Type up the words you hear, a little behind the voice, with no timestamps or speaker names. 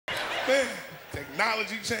man?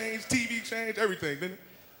 Technology changed, TV changed, everything, didn't it?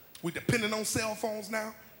 We depending on cell phones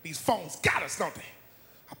now. These phones got us, don't they?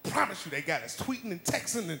 I promise you they got us tweeting and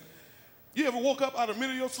texting. And you ever woke up out of the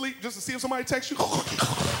middle of your sleep just to see if somebody texts you?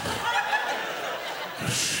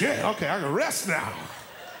 Shit, okay, I can rest now.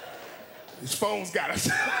 These phones got us.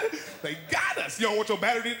 They got us. You don't want your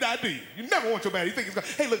battery to die, do you? You never want your battery. You think it's gonna,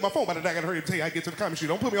 hey, look, my phone about to die. I gotta hurry up and tell you how to get to the comment sheet.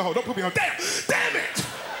 Don't put me on hold. Don't put me on. Damn it!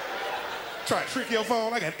 Try to trick your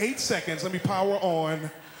phone. I got 8 seconds. Let me power on.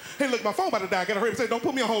 Hey, look, my phone about to die. I gotta hurry up and say, don't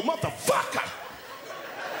put me on hold, motherfucker.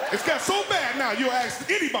 It's got so bad now, you'll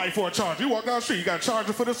ask anybody for a charger. You walk down the street, you got a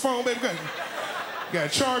charger for this phone, baby? You got a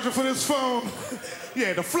charger for this phone?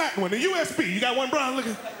 Yeah, the flat one, the USB. You got one, Brian? Look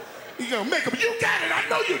at, you gonna make them. You got it, I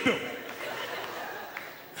know you do.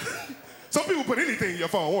 Some people put anything in your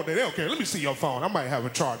phone, won't they? They don't care. Let me see your phone. I might have a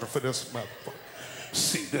charger for this motherfucker.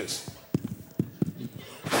 See this.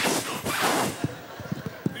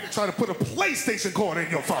 You try to put a PlayStation cord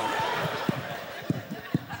in your phone.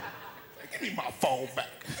 Give me my phone back.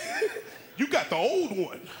 You got the old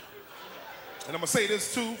one. And I'm gonna say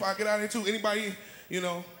this too, if I get out of here too, anybody, you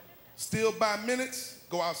know, still buy minutes,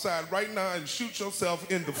 go outside right now and shoot yourself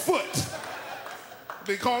in the foot.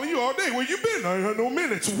 Been calling you all day. Where you been? I ain't had no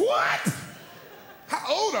minutes. What?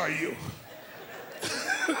 How old are you?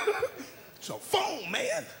 It's your phone,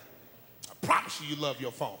 man. I promise you love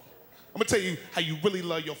your phone. I'm gonna tell you how you really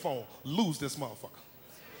love your phone. Lose this motherfucker.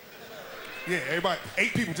 Yeah, everybody,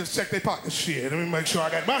 8 people just check their pockets. Shit, let me make sure I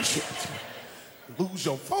got my shit. Lose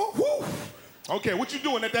your phone? Woo. Okay, what you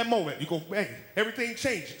doing at that moment? You go, hey, everything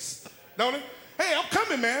changes, don't it? Hey, I'm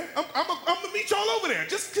coming, man. I'm gonna meet y'all over there.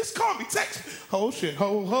 Just call me, text me. Oh, shit,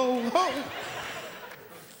 ho.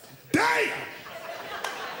 Damn!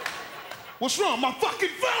 What's wrong? My fucking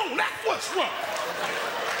phone, that's what's wrong.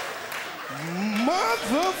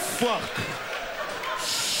 Motherfucker.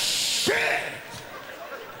 Shit!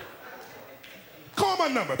 Call my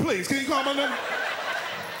number, please. Can you call my number?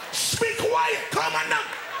 Be quiet, call my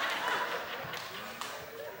number.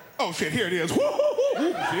 Oh, shit, here it is.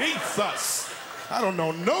 Woo-hoo-hoo. Jesus. I don't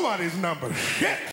know nobody's number. Shit.